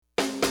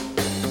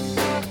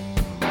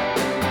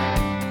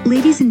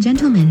Ladies and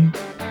gentlemen,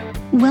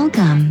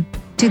 welcome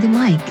to the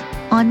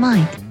Mike on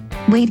Mike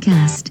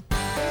Wadecast.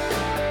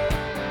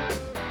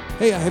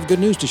 Hey, I have good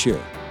news to share.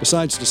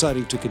 Besides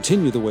deciding to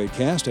continue the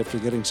Wadecast after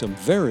getting some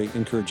very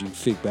encouraging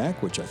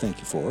feedback, which I thank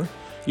you for,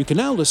 you can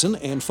now listen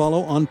and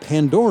follow on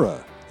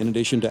Pandora, in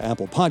addition to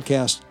Apple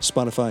Podcasts,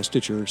 Spotify,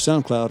 Stitcher,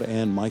 SoundCloud,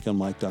 and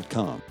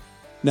MikeOnMike.com.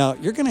 Now,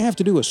 you're going to have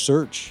to do a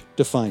search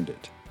to find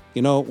it.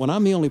 You know, when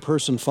I'm the only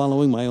person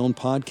following my own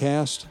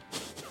podcast,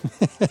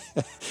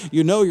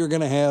 you know you're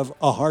going to have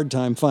a hard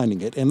time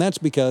finding it, and that's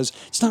because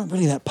it's not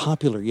really that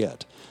popular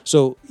yet.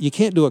 So you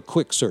can't do a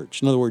quick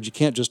search. In other words, you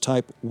can't just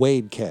type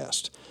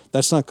Wadecast.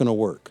 That's not going to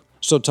work.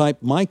 So type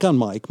Mike on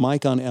Mike,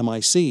 Mike on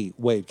MIC,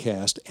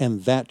 Wadecast,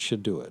 and that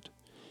should do it.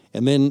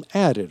 And then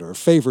add it or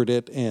favorite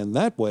it, and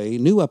that way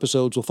new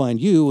episodes will find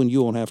you and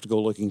you won't have to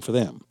go looking for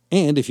them.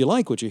 And if you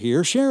like what you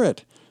hear, share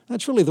it.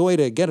 That's really the way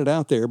to get it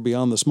out there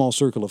beyond the small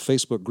circle of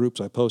Facebook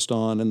groups I post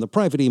on and the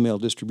private email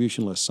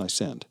distribution lists I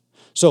send.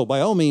 So, by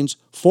all means,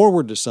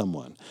 forward to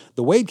someone.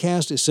 The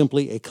Wadecast is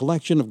simply a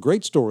collection of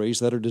great stories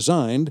that are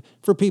designed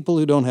for people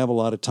who don't have a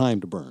lot of time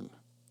to burn.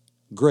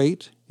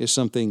 Great is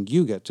something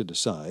you get to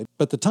decide,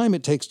 but the time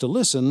it takes to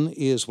listen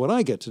is what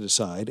I get to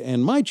decide,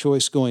 and my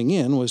choice going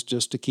in was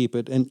just to keep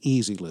it an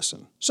easy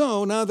listen.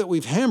 So, now that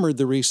we've hammered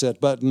the reset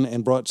button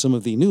and brought some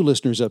of the new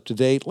listeners up to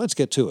date, let's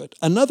get to it.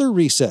 Another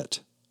reset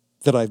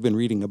that I've been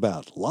reading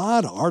about. A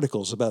lot of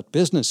articles about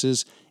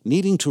businesses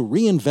needing to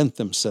reinvent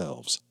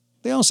themselves.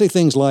 They all say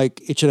things like,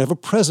 it should have a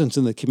presence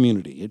in the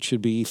community, it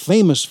should be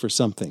famous for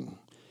something.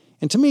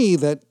 And to me,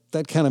 that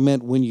kind of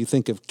meant when you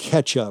think of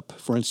ketchup,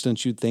 for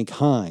instance, you'd think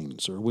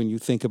Heinz, or when you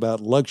think about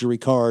luxury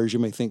cars, you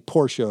may think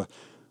Porsche,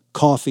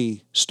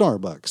 coffee,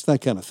 Starbucks, that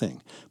kind of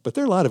thing. But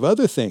there are a lot of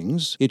other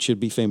things it should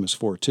be famous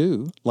for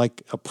too,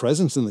 like a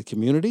presence in the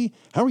community.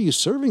 How are you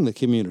serving the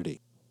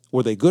community?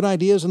 Were they good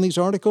ideas in these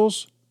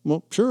articles?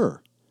 Well,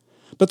 sure.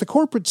 But the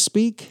corporate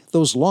speak,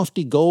 those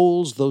lofty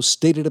goals, those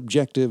stated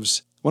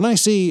objectives, when I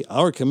see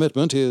our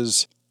commitment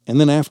is, and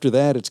then after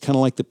that it's kind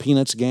of like the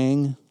Peanuts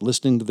gang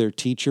listening to their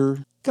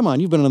teacher. Come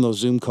on, you've been on those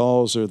Zoom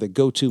calls or the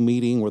go-to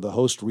meeting where the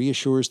host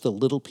reassures the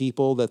little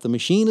people that the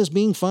machine is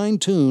being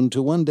fine-tuned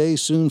to one day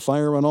soon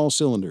fire on all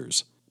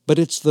cylinders. But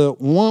it's the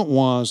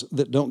want-wahs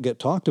that don't get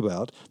talked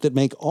about that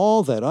make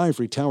all that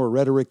ivory tower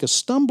rhetoric a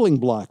stumbling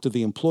block to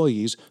the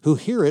employees who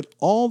hear it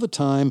all the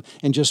time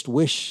and just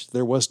wish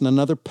there wasn't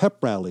another pep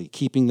rally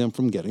keeping them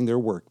from getting their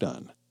work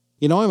done.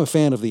 You know, I'm a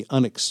fan of the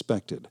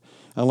unexpected.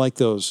 I like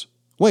those,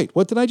 wait,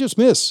 what did I just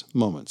miss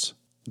moments.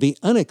 The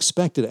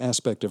unexpected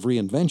aspect of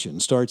reinvention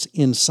starts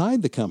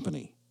inside the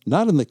company,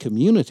 not in the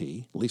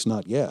community, at least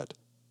not yet.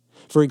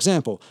 For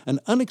example, an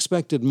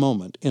unexpected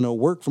moment in a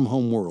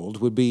work-from-home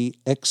world would be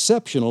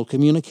exceptional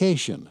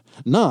communication,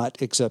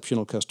 not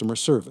exceptional customer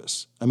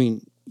service. I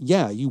mean,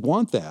 yeah, you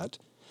want that,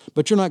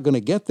 but you're not going to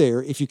get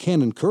there if you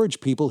can't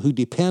encourage people who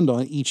depend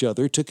on each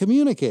other to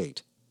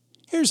communicate.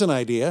 Here's an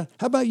idea.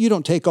 How about you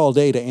don't take all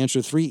day to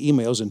answer 3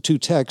 emails and 2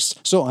 texts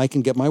so I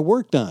can get my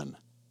work done?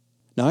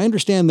 Now, I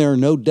understand there are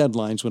no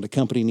deadlines when a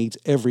company needs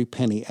every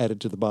penny added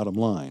to the bottom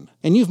line.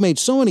 And you've made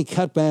so many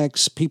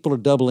cutbacks, people are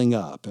doubling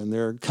up, and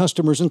there are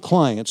customers and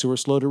clients who are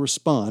slow to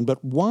respond.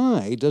 But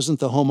why doesn't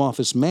the home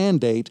office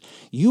mandate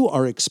you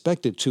are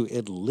expected to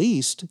at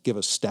least give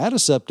a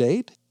status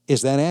update?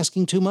 Is that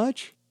asking too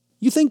much?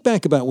 You think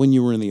back about when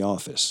you were in the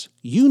office.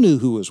 You knew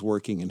who was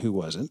working and who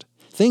wasn't.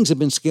 Things have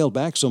been scaled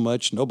back so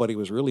much, nobody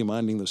was really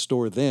minding the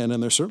store then,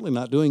 and they're certainly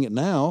not doing it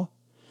now.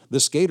 The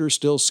skaters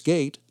still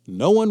skate.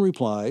 No one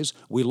replies.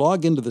 We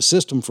log into the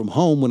system from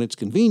home when it's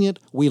convenient.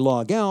 We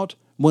log out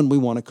when we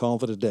want to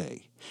call it a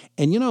day.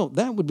 And you know,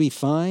 that would be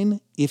fine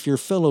if your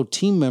fellow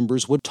team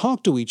members would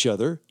talk to each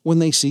other when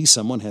they see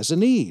someone has a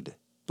need.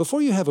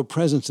 Before you have a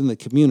presence in the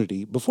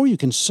community, before you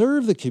can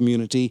serve the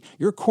community,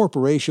 your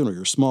corporation or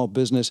your small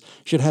business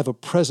should have a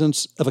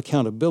presence of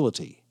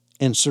accountability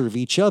and serve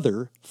each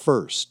other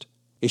first.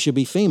 It should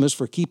be famous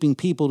for keeping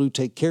people who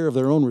take care of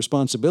their own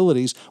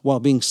responsibilities while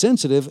being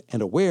sensitive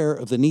and aware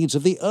of the needs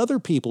of the other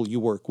people you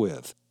work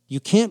with. You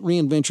can't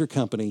reinvent your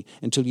company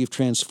until you've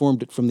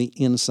transformed it from the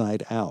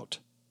inside out.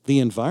 The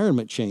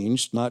environment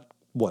changed,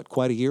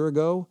 quite a year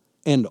ago?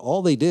 And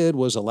all they did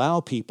was allow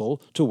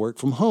people to work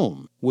from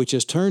home, which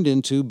has turned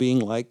into being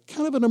like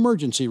kind of an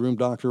emergency room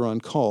doctor on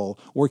call,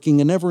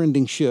 working a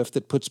never-ending shift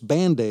that puts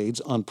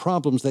Band-Aids on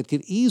problems that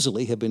could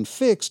easily have been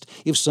fixed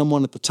if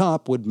someone at the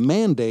top would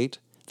mandate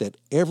that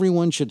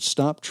everyone should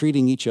stop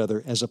treating each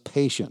other as a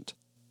patient.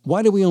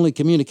 Why do we only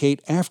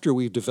communicate after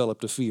we've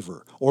developed a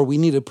fever, or we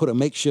need to put a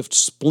makeshift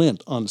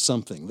splint on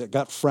something that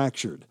got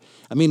fractured?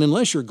 I mean,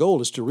 unless your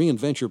goal is to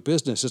reinvent your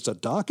business, it's a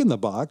dock in the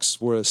box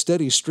where a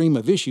steady stream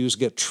of issues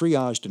get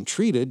triaged and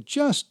treated,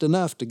 just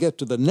enough to get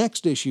to the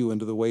next issue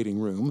into the waiting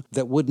room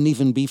that wouldn't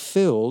even be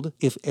filled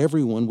if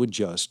everyone would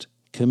just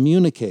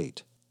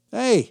communicate.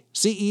 Hey,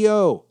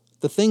 CEO,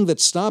 the thing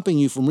that's stopping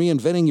you from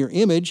reinventing your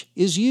image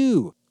is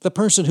you. The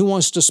person who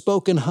wants to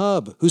spoken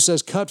hub, who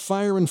says cut,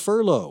 fire, and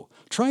furlough.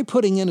 Try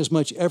putting in as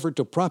much effort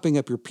to propping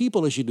up your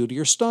people as you do to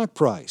your stock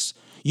price.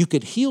 You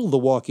could heal the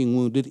walking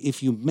wounded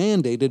if you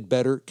mandated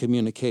better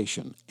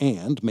communication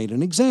and made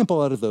an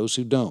example out of those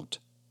who don't.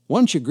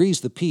 Once you grease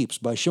the peeps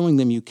by showing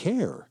them you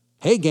care.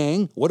 Hey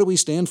gang, what do we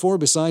stand for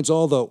besides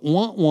all the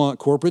want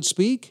corporate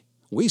speak?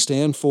 We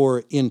stand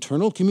for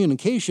internal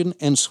communication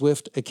and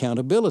swift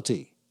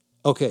accountability.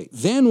 Okay,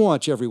 then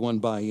watch everyone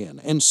buy in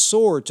and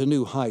soar to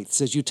new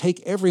heights as you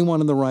take everyone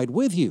on the ride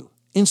with you,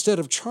 instead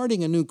of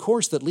charting a new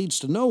course that leads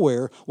to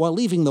nowhere while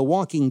leaving the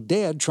walking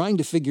dead trying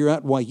to figure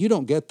out why you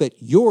don't get that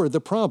you're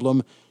the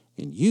problem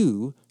and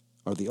you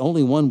are the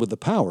only one with the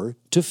power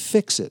to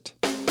fix it.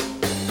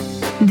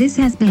 This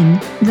has been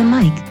the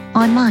Mike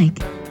on Mike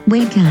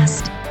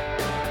Wadecast.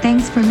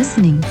 Thanks for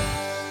listening.